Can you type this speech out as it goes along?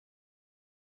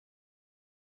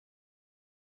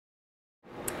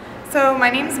So my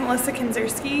name is Melisa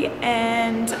Kendzierski,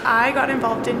 and I got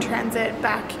involved in transit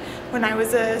back when I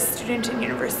was a student in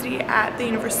university at the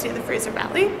University of the Fraser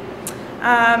Valley.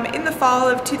 In the fall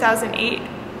of 2008,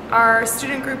 our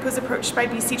student group was approached by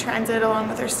BC Transit along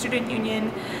with our student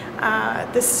union.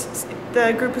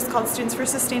 The group was called Students for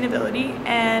Sustainability,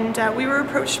 and we were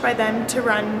approached by them to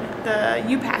run the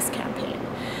UPASS campaign.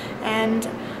 And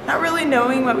not really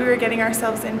knowing what we were getting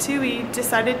ourselves into, we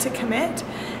decided to commit,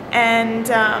 and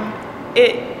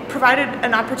it provided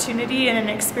an opportunity and an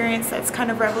experience that's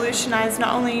kind of revolutionized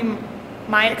not only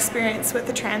my experience with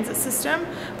the transit system,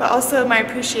 but also my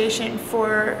appreciation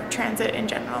for transit in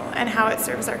general and how it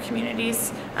serves our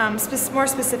communities, more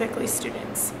specifically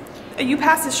students. A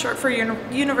UPASS is short for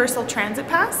Universal Transit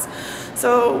Pass.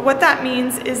 So what that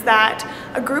means is that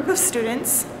a group of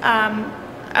students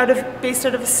based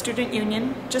out of a student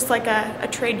union, just like a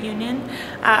trade union,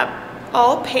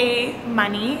 all pay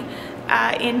money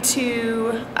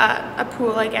into a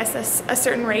pool, I guess, a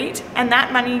certain rate, and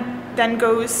that money then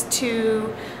goes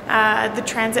to the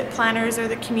transit planners or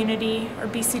the community, or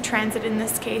BC Transit in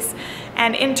this case,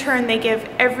 and in turn they give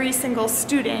every single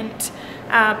student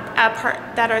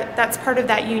that's part of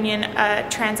that union a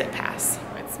transit pass.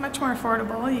 It's much more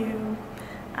affordable.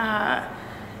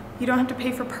 You don't have to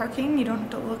pay for parking, you don't have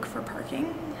to look for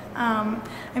parking.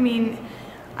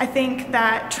 I think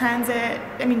that transit,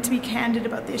 to be candid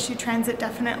about the issue, transit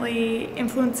definitely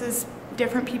influences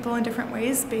different people in different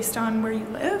ways based on where you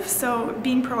live. So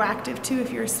being proactive too, if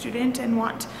you're a student and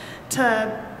want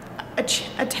to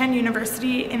attend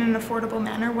university in an affordable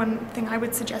manner, one thing I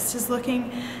would suggest is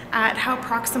looking at how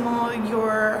proximal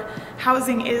your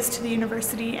housing is to the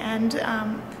university and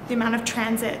the amount of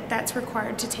transit that's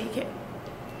required to take it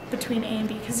between A and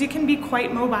B, because you can be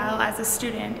quite mobile as a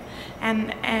student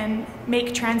and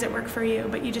make transit work for you,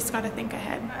 but you just got to think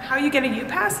ahead. How you get a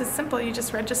UPASS is simple. You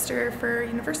just register for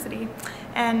university,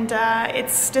 and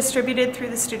it's distributed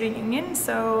through the student union.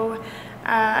 So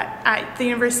at the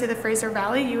University of the Fraser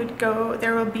Valley,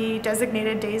 there will be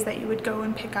designated days that you would go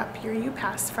and pick up your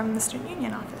UPASS from the student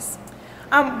union office.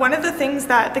 One of the things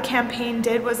that the campaign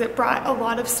did was it brought a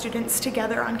lot of students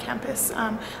together on campus.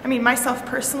 Myself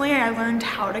personally, I learned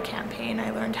how to campaign, I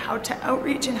learned how to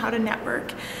outreach and how to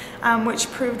network, which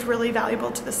proved really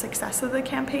valuable to the success of the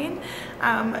campaign.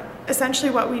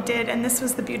 Essentially what we did, and this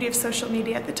was the beauty of social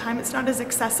media at the time, it's not as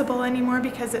accessible anymore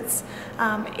because it's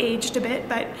aged a bit,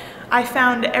 but I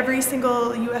found every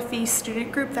single UFV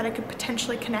student group that I could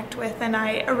potentially connect with, and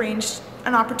I arranged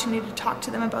an opportunity to talk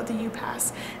to them about the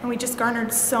UPASS, and we just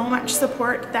garnered so much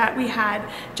support that we had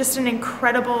just an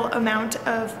incredible amount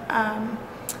of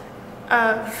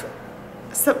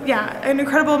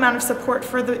support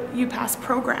for the UPASS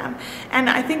program. And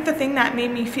I think the thing that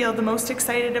made me feel the most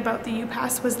excited about the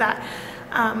UPASS was that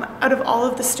out of all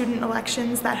of the student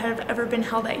elections that have ever been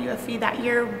held at UFV that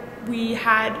year, we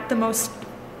had the most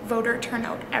voter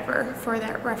turnout ever for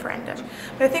that referendum.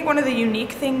 But I think one of the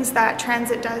unique things that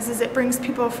transit does is it brings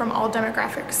people from all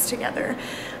demographics together.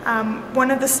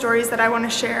 One of the stories that I want to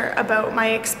share about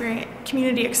my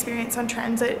community experience on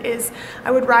transit is I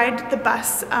would ride the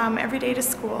bus every day to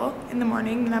school in the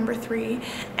morning, the number 3,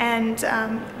 and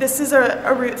this is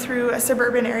a route through a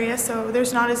suburban area, so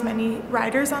there's not as many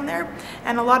riders on there,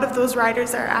 and a lot of those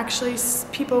riders are actually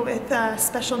people with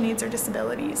special needs or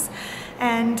disabilities.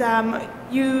 And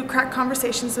you crack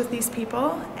conversations with these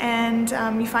people, and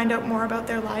you find out more about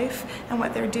their life and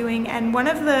what they're doing. And one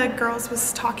of the girls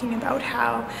was talking about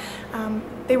how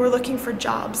they were looking for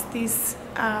jobs.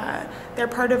 They're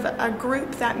part of a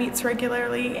group that meets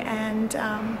regularly and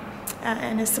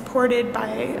is supported by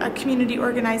a community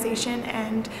organization,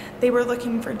 and they were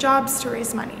looking for jobs to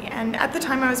raise money. And at the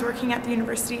time I was working at the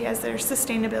university as their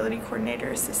sustainability coordinator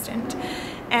assistant,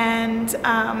 and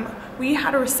we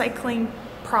had a recycling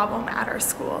problem at our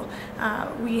school.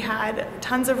 We had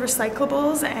tons of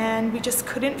recyclables, and we just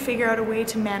couldn't figure out a way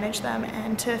to manage them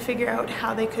and to figure out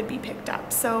how they could be picked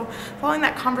up. So following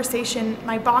that conversation,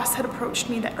 my boss had approached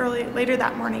me later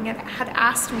that morning and had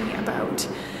asked me about,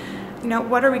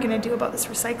 what are we going to do about this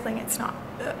recycling? It's not,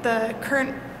 the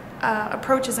current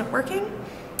approach isn't working.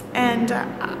 And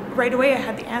right away I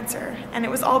had the answer, and it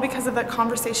was all because of that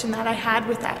conversation that I had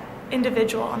with that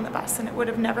individual on the bus, and it would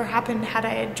have never happened had I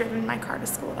had driven my car to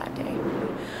school that day.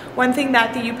 One thing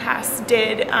that the UPASS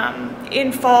did,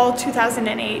 in fall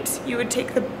 2008, you would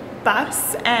take the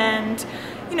bus and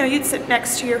you'd sit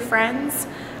next to your friends.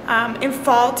 In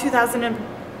fall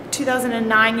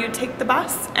 2009, you'd take the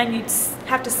bus and you'd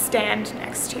have to stand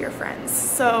next to your friends.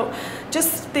 So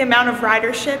just the amount of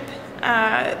ridership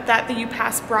that the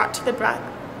UPASS brought to the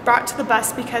brought to the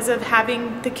bus because of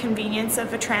having the convenience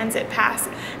of a transit pass,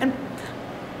 and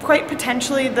quite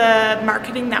potentially the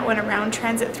marketing that went around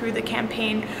transit through the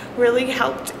campaign really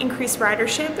helped increase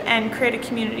ridership and create a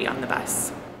community on the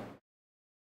bus.